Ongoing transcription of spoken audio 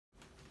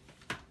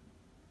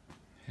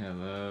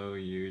Hello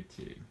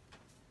YouTube.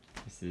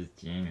 This is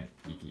Gene with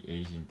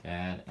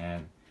GeekyAsianDad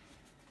and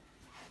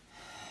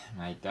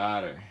my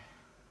daughter.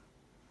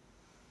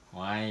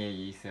 Why are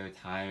you so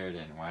tired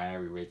and why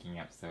are we waking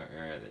up so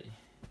early?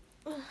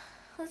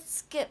 Let's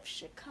skip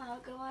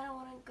Chicago. I don't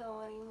want to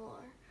go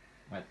anymore.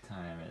 What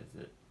time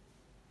is it?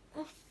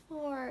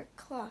 4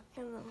 o'clock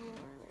in the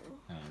morning.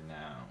 I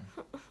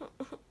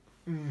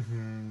know.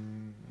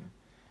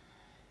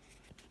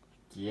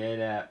 Get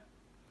up.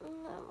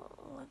 No,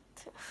 what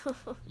to?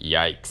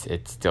 Yikes,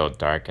 it's still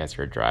dark as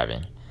we're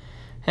driving.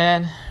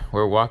 And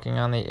we're walking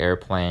on the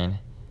airplane.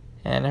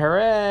 And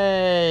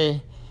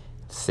hooray!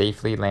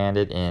 Safely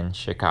landed in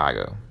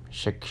Chicago.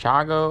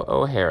 Chicago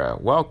O'Hara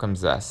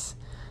welcomes us.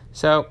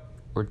 So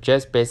we're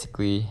just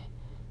basically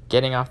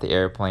getting off the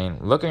airplane,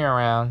 looking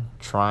around,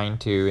 trying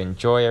to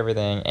enjoy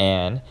everything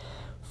and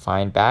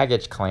find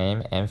baggage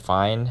claim and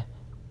find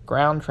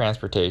ground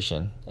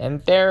transportation.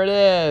 And there it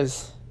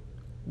is.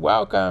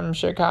 Welcome,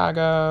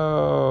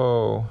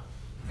 Chicago.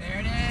 There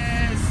it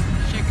is,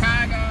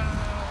 Chicago.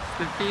 It's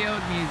the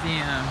Field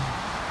Museum.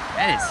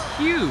 That is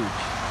huge.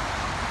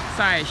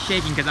 Sorry, it's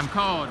shaking because I'm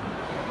cold.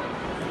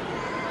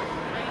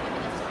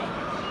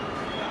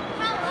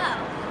 Hello,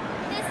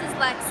 this is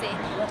Lexi.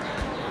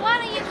 Why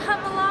don't you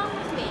come along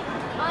with me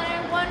on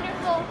our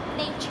wonderful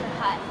nature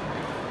hut?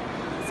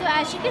 So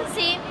as you can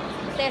see,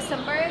 there's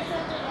some birds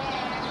over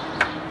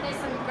there. There's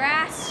some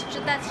grass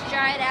that's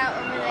dried out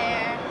over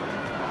there.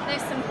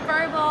 There's some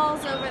fur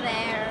balls over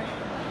there.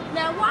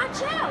 Now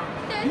watch out,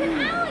 there's an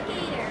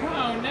alligator.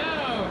 Oh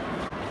no.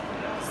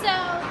 So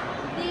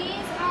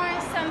these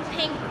are some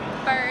pink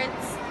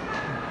birds,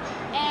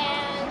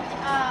 and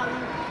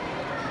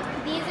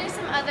these are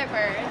some other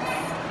birds.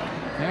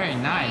 Very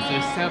nice,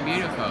 And they're so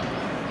beautiful.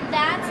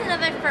 That's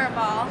another fur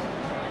ball.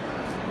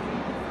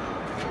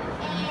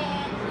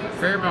 And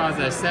Fur balls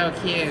are so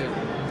cute.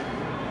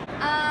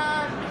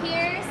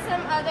 here's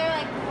some other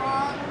like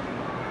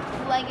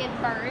long-legged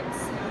birds.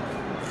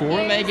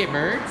 Four-legged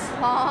birds?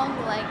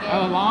 Long-legged.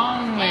 Oh,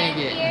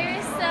 long-legged. And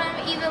here's some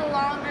even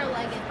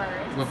longer-legged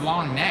birds. With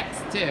long necks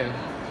too.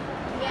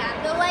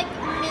 Yeah, they're like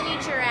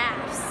mini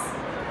giraffes.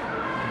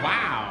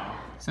 Wow.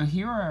 So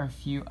here are a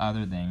few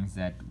other things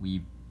that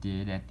we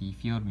did at the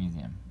Field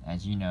Museum.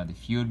 As you know, the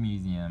Field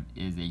Museum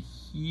is a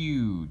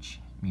huge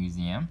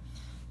museum.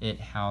 It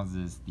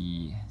houses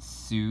the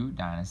Sioux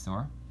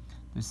dinosaur.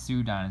 The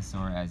Sioux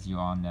dinosaur, as you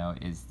all know,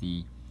 is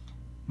the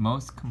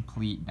most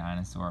complete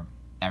dinosaur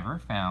ever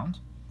found.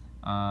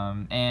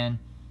 And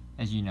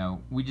as you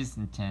know, we just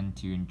intend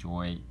to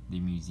enjoy the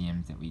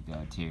museums that we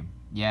go to.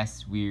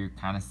 Yes, we're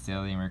kind of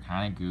silly and we're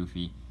kind of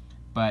goofy,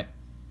 but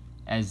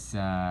as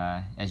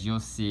you'll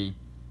see,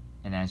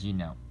 and as you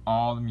know,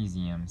 all the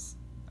museums,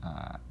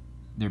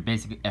 they're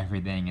basically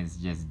everything is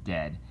just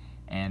dead.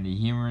 And the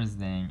humorous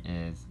thing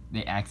is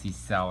they actually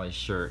sell a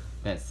shirt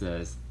that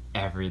says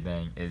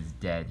everything is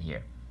dead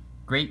here.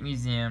 Great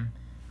museum.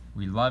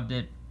 We loved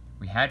it.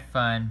 We had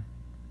fun.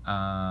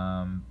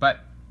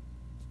 But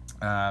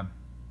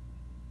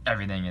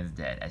everything is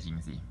dead, as you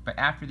can see. But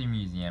after the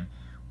museum,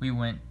 we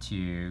went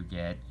to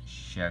get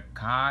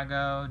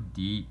Chicago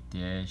deep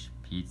dish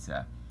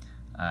pizza.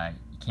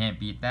 You can't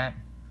beat that.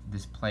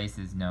 This place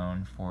is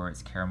known for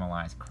its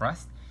caramelized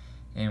crust,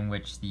 in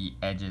which the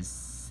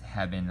edges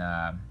have been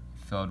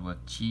filled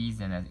with cheese,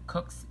 and as it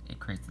cooks, it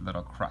creates a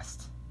little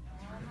crust.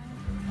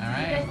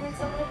 Alright,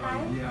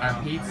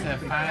 our pizza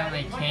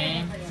finally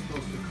came.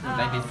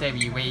 Like they say,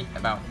 we wait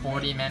about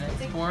 40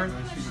 minutes for it.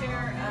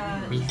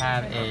 We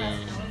have a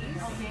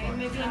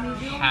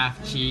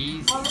half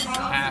cheese,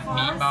 half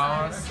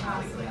meatballs.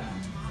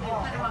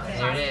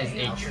 There it is,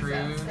 a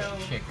true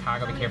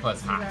Chicago, be careful,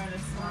 it's hot.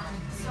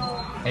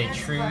 A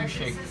true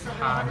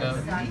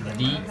Chicago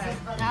deep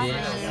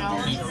dish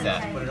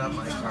pizza.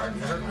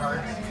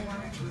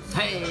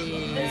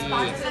 Hey!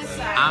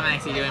 I'm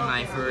actually doing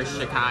my first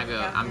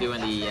Chicago. I'm doing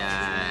the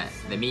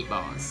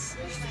meatballs.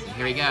 So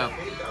here we go.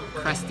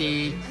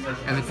 Crusty.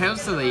 And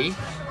supposedly,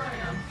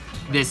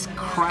 this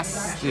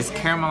crust, this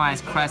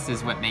caramelized crust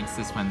is what makes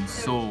this one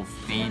so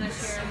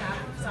famous.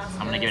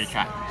 I'm gonna give it a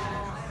try.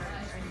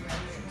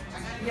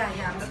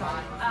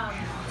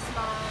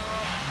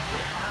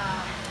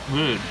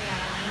 Good.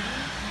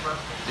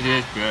 It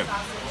is good.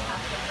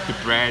 The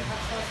bread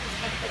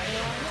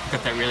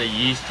got that really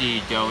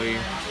yeasty, doughy.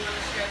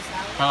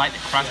 I like the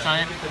crust on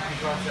it.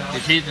 The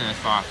cheese in the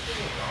sauce.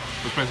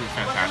 This place is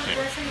fantastic.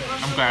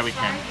 I'm glad we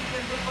came.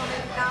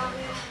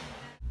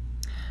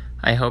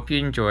 I hope you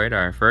enjoyed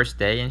our first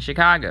day in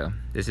Chicago.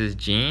 This is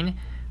Gene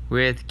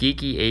with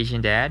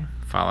GeekyAsianDad.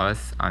 Follow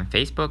us on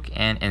Facebook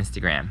and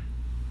Instagram.